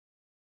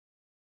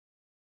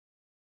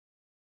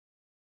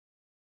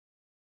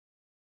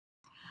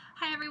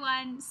Hi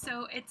everyone.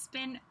 So it's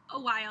been a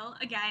while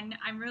again.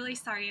 I'm really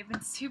sorry. I've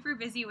been super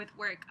busy with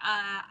work.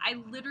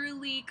 I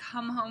literally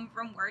come home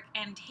from work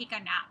and take a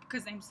nap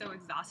because I'm so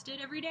exhausted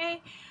every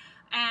day.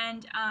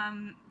 And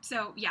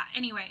so yeah,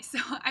 anyway, so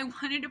I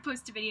wanted to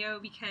post a video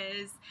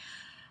because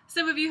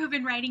some of you have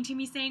been writing to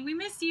me saying, we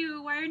miss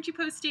you, why aren't you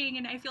posting?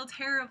 And I feel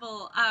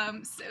terrible.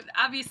 So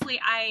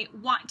obviously I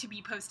want to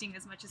be posting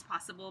as much as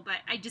possible, but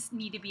I just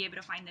need to be able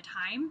to find the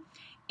time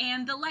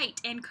and the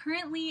light. And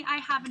currently I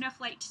have enough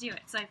light to do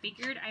it. So I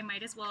figured I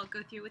might as well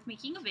go through with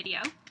making a video.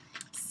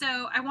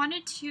 So I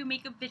wanted to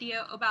make a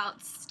video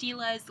about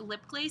Stila's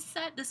lip glaze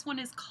set. This one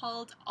is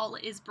called All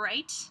Is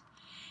Bright.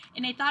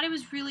 And I thought it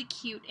was really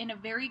cute and a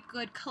very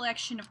good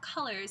collection of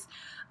colors.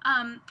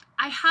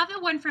 I have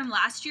the one from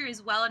last year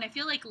as well, and I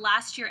feel like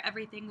last year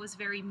everything was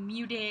very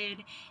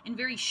muted and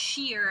very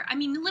sheer. I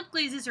mean, lip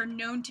glazes are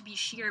known to be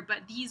sheer,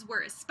 but these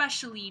were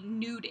especially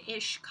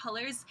nude-ish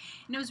colors,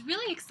 and I was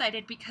really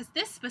excited because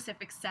this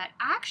specific set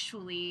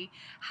actually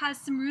has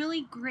some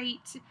really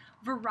great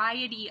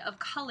variety of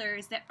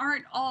colors that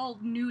aren't all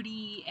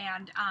nudie,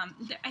 and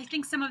I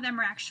think some of them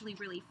are actually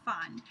really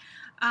fun.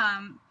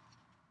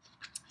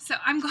 So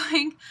I'm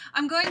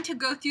going to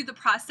go through the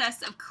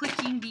process of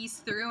clicking these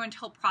through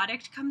until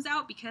product comes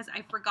out because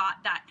I forgot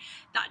that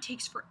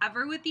takes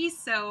forever with these,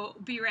 so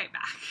be right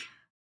back.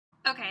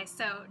 Okay,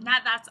 so now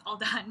that's all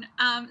done.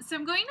 So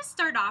I'm going to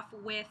start off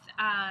with,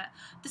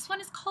 this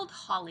one is called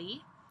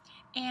Holly.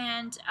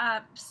 And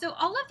so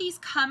all of these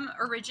come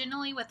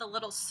originally with a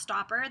little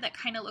stopper that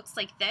kind of looks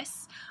like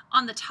this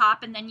on the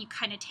top, and then you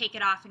kind of take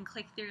it off and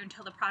click through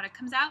until the product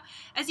comes out.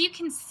 As you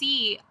can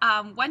see,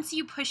 once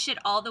you push it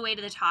all the way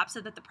to the top so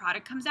that the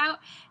product comes out,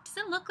 it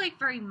doesn't look like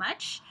very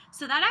much.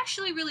 So that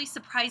actually really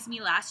surprised me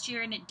last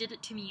year, and it did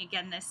it to me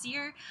again this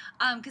year,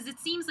 because it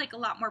seems like a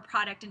lot more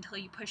product until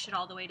you push it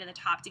all the way to the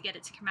top to get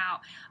it to come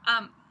out.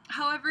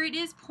 However, it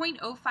is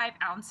 0.05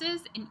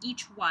 ounces in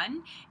each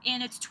one,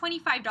 and it's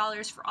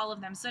 $25 for all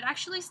of them, so it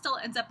actually still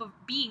ends up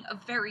being a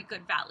very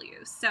good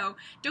value, so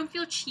don't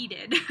feel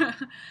cheated.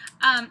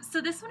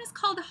 So this one is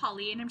called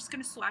Holly, and I'm just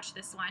going to swatch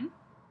this one.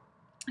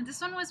 And this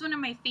one was one of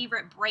my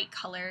favorite bright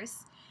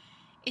colors.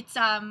 It's,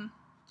 oh,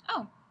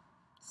 it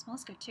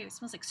smells good too. It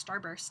smells like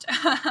Starburst,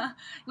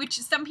 which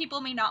some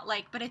people may not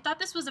like, but I thought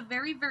this was a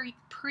very, very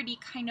pretty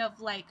kind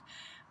of like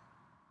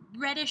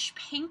reddish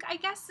pink, I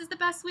guess is the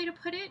best way to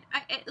put it.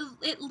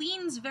 It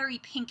leans very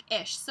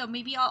pinkish, so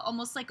maybe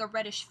almost like a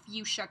reddish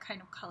fuchsia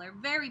kind of color.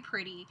 Very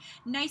pretty,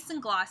 nice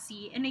and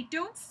glossy, and I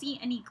don't see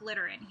any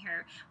glitter in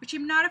here, which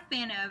I'm not a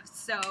fan of,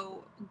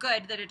 so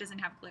good that it doesn't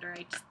have glitter.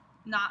 It's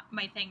not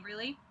my thing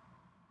really.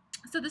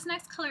 So this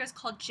next color is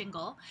called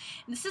Jingle,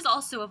 and this is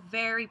also a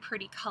very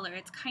pretty color.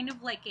 It's kind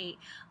of like a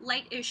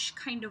lightish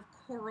kind of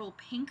coral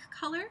pink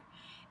color,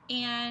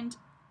 and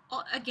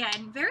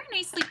again, very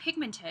nicely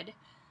pigmented.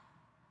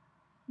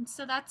 And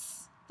so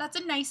that's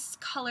a nice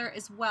color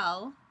as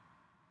well.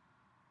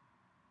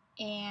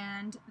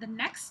 And the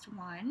next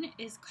one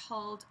is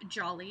called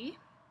Jolly.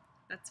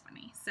 That's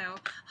funny. So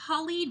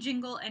Holly,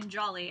 Jingle, and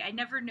Jolly. I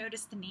never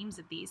noticed the names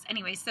of these.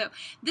 Anyway, so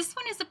this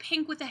one is a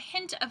pink with a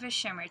hint of a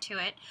shimmer to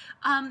it.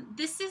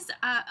 This is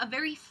a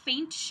very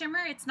faint shimmer.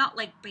 It's not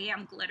like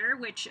Bam glitter,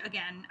 which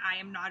again, I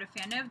am not a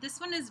fan of.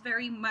 This one is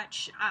very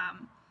much,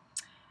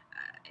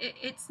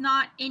 it's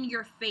not in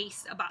your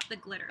face about the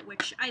glitter,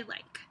 which I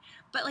like.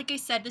 But like I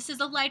said, this is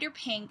a lighter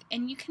pink,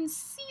 and you can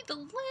see the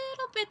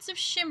little bits of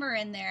shimmer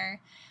in there.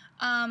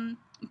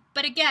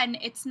 But again,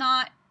 it's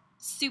not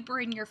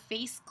super in your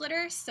face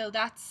glitter, so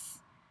that's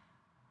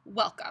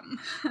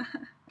welcome.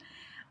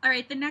 All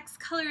right, the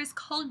next color is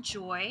called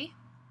Joy.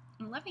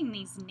 I'm loving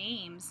these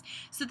names.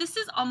 So this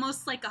is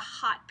almost like a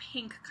hot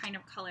pink kind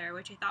of color,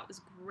 which I thought was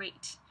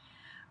great.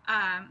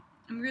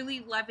 I'm really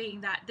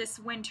loving that this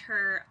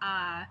winter,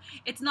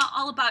 it's not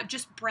all about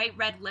just bright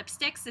red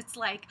lipsticks. It's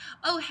like,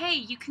 oh, hey,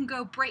 you can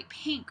go bright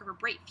pink or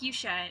bright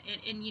fuchsia,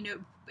 and you know,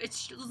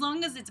 it's, as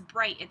long as it's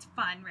bright, it's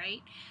fun,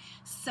 right?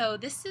 So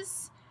this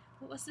is,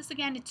 what was this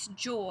again? It's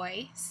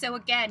Joy. So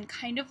again,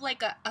 kind of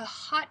like a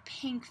hot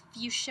pink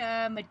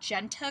fuchsia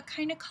magenta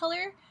kind of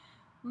color.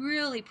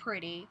 Really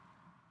pretty.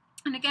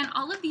 And again,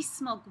 all of these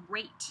smell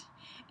great.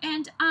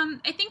 And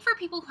I think for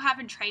people who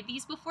haven't tried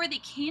these before, they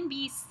can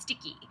be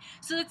sticky.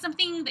 So that's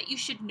something that you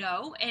should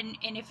know. And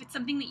if it's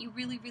something that you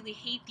really, really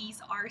hate, these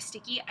are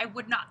sticky. I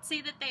would not say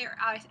that they are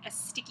as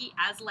sticky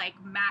as like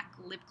MAC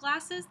lip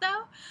glosses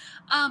though.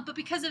 But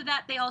because of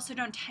that, they also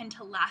don't tend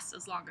to last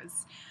as long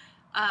as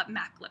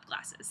MAC lip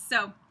glosses.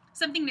 So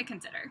something to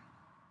consider.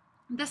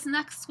 This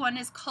next one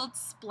is called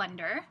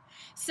Splendor.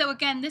 So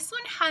again, this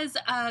one has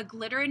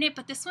glitter in it,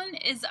 but this one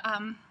is...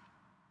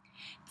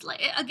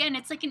 again,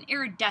 it's like an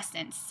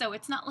iridescence, so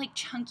it's not like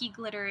chunky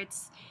glitter.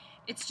 It's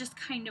just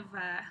kind of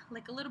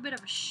like a little bit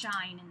of a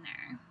shine in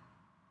there.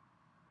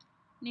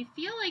 And I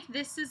feel like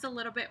this is a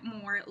little bit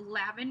more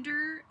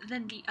lavender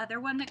than the other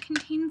one that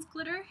contains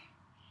glitter.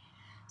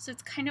 So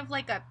it's kind of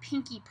like a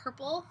pinky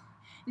purple,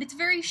 and it's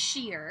very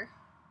sheer.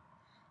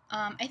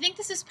 I think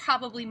this is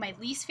probably my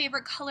least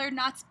favorite color,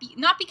 not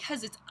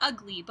because it's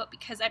ugly, but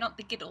because I don't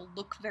think it'll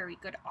look very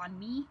good on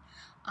me,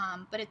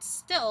 but it's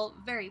still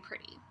very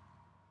pretty.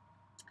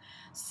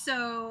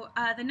 So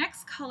the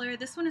next color,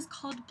 this one is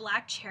called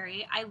Black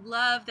Cherry. I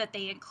love that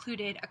they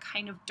included a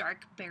kind of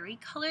dark berry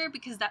color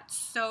because that's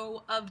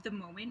so of the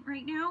moment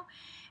right now.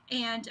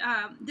 And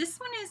this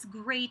one is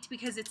great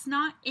because it's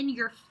not in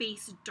your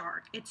face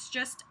dark. It's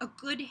just a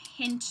good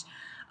hint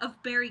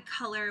of berry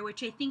color,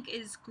 which I think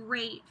is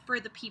great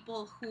for the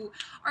people who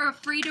are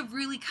afraid of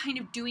really kind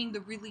of doing the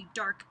really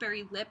dark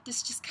berry lip.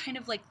 This just kind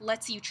of like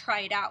lets you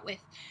try it out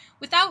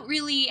without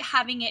really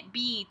having it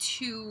be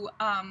too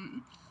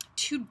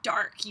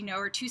dark, you know,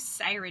 or too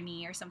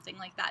siren-y or something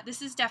like that.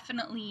 This is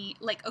definitely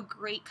like a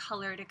great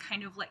color to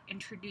kind of like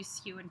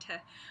introduce you into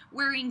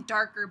wearing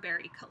darker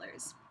berry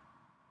colors.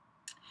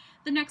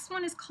 The next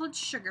one is called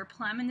Sugar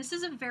Plum, and this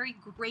is a very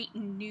great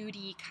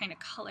nudie kind of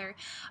color,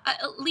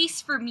 at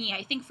least for me.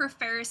 I think for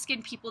fairer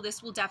skinned people,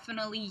 this will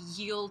definitely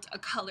yield a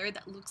color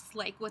that looks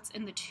like what's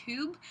in the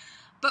tube.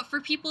 But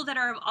for people that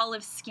are of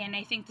olive skin,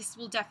 I think this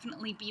will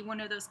definitely be one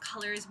of those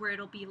colors where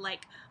it'll be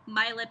like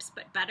my lips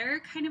but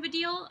better kind of a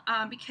deal,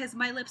 because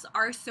my lips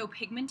are so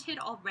pigmented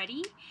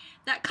already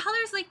that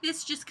colors like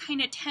this just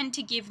kind of tend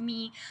to give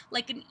me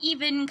like an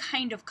even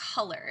kind of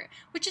color,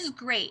 which is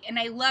great. And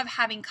I love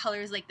having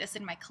colors like this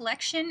in my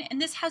collection,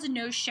 and this has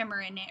no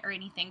shimmer in it or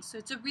anything, so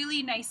it's a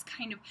really nice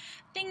kind of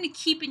thing to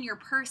keep in your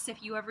purse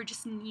if you ever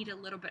just need a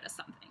little bit of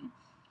something.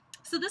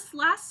 So this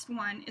last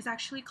one is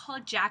actually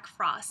called Jack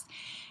Frost.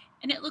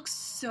 And it looks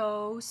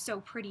so,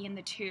 so pretty in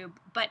the tube,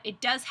 but it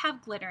does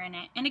have glitter in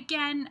it. And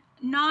again,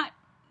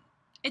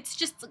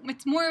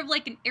 it's more of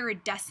like an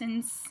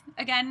iridescence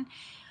again,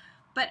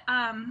 but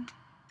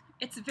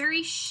it's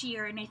very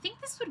sheer, and I think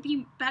this would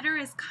be better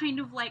as kind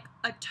of like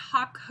a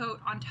top coat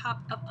on top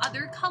of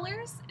other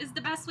colors is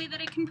the best way that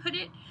I can put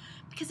it,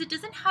 because it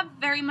doesn't have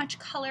very much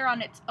color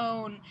on its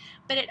own,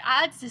 but it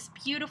adds this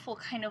beautiful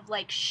kind of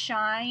like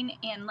shine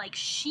and like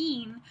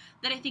sheen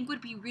that I think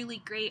would be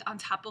really great on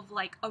top of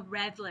like a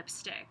red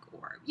lipstick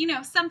or, you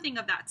know, something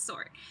of that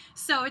sort.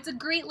 So it's a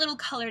great little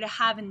color to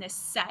have in this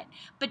set,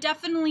 but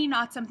definitely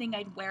not something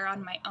I'd wear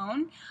on my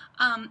own.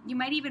 You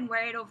might even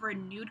wear it over a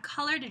nude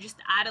color to just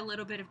add a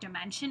little bit of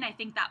dimension. I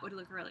think that would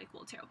look really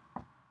cool too.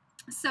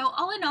 So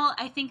all in all,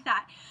 I think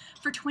that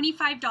for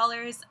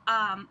 $25,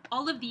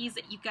 all of these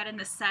that you get in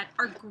the set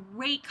are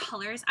great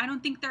colors. I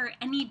don't think there are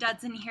any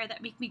duds in here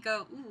that make me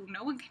go, ooh,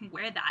 no one can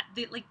wear that.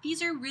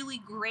 These are really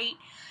great,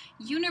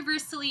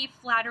 universally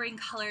flattering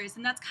colors,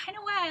 and that's kind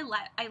of why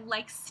I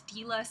like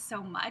Stila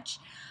so much.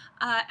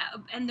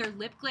 And their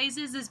lip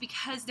glazes is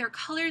because their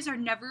colors are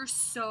never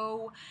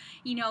so,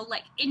 you know,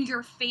 like in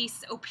your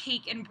face,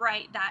 opaque and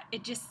bright that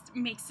it just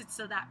makes it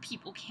so that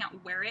people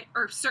can't wear it,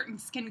 or certain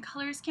skin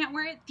colors can't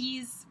wear it.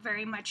 These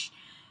very much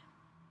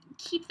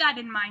keep that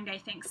in mind, I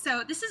think.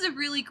 So this is a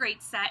really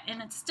great set,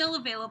 and it's still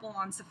available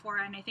on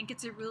Sephora, and I think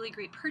it's a really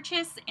great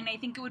purchase, and I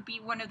think it would be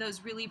one of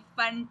those really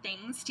fun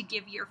things to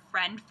give your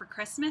friend for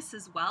Christmas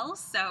as well.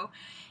 So,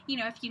 you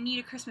know, if you need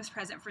a Christmas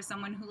present for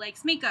someone who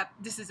likes makeup,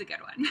 this is a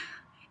good one.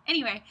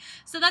 Anyway,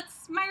 so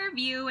that's my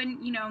review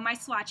and, you know, my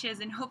swatches,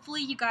 and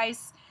hopefully you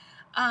guys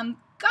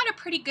got a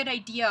pretty good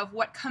idea of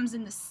what comes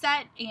in the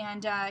set,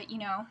 and, you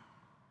know,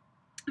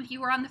 if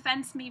you were on the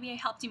fence, maybe I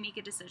helped you make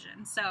a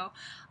decision. So,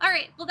 all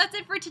right, well, that's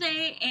it for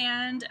today,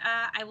 and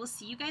I will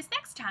see you guys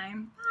next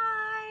time. Bye!